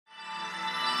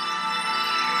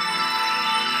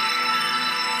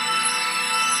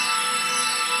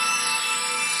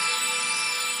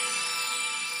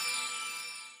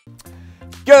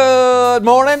Good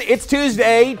morning. It's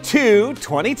Tuesday,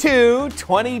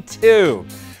 2/22/22.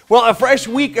 Well, a fresh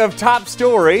week of top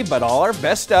story, but all our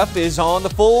best stuff is on the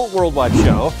full Worldwatch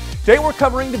show. Today we're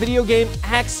covering the video game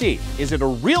Axie. Is it a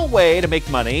real way to make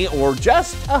money or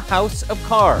just a house of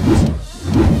cards?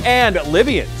 And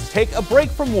Libyans take a break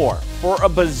from war for a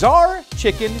bizarre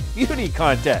chicken beauty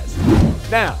contest.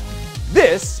 Now,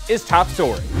 this is top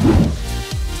story.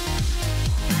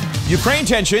 Ukraine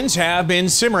tensions have been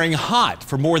simmering hot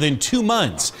for more than 2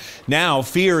 months. Now,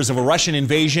 fears of a Russian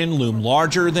invasion loom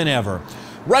larger than ever.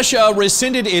 Russia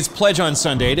rescinded its pledge on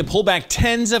Sunday to pull back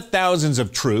tens of thousands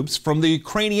of troops from the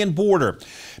Ukrainian border.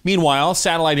 Meanwhile,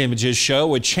 satellite images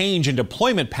show a change in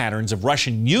deployment patterns of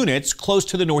Russian units close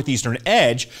to the northeastern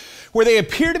edge, where they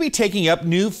appear to be taking up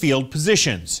new field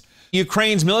positions.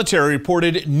 Ukraine's military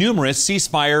reported numerous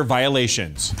ceasefire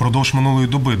violations.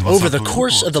 Over the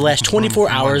course of the last 24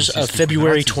 hours of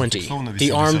February 20,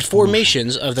 the armed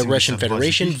formations of the Russian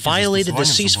Federation violated the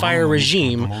ceasefire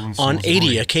regime on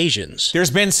 80 occasions. There's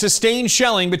been sustained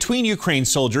shelling between Ukraine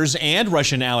soldiers and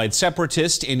Russian allied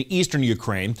separatists in eastern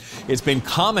Ukraine. It's been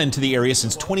common to the area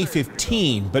since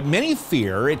 2015, but many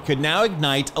fear it could now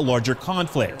ignite a larger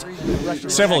conflict.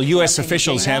 Several U.S.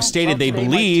 officials have stated they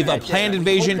believe a planned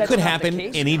invasion could happen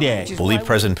any day. I believe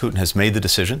President Putin has made the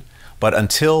decision, but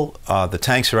until the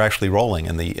tanks are actually rolling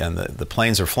and the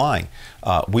planes are flying,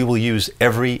 we will use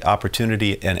every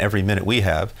opportunity and every minute we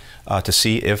have to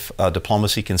see if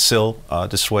diplomacy can still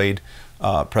dissuade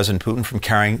President Putin from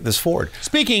carrying this forward.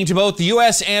 Speaking to both the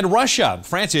U.S. and Russia,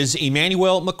 France's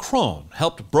Emmanuel Macron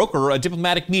helped broker a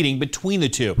diplomatic meeting between the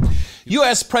two.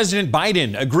 U.S. President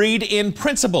Biden agreed in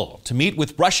principle to meet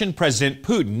with Russian President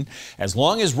Putin as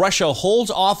long as Russia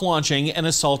holds off launching an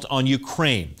assault on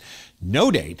Ukraine. No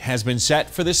date has been set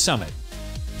for this summit.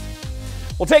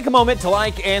 Well, take a moment to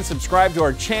like and subscribe to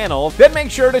our channel. Then make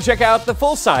sure to check out the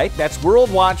full site. That's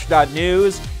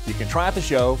worldwatch.news. You can try out the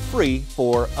show free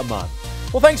for a month.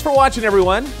 Well, thanks for watching,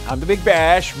 everyone. I'm the Big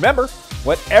Bash. Remember,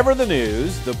 whatever the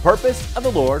news, the purpose of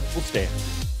the Lord will stand.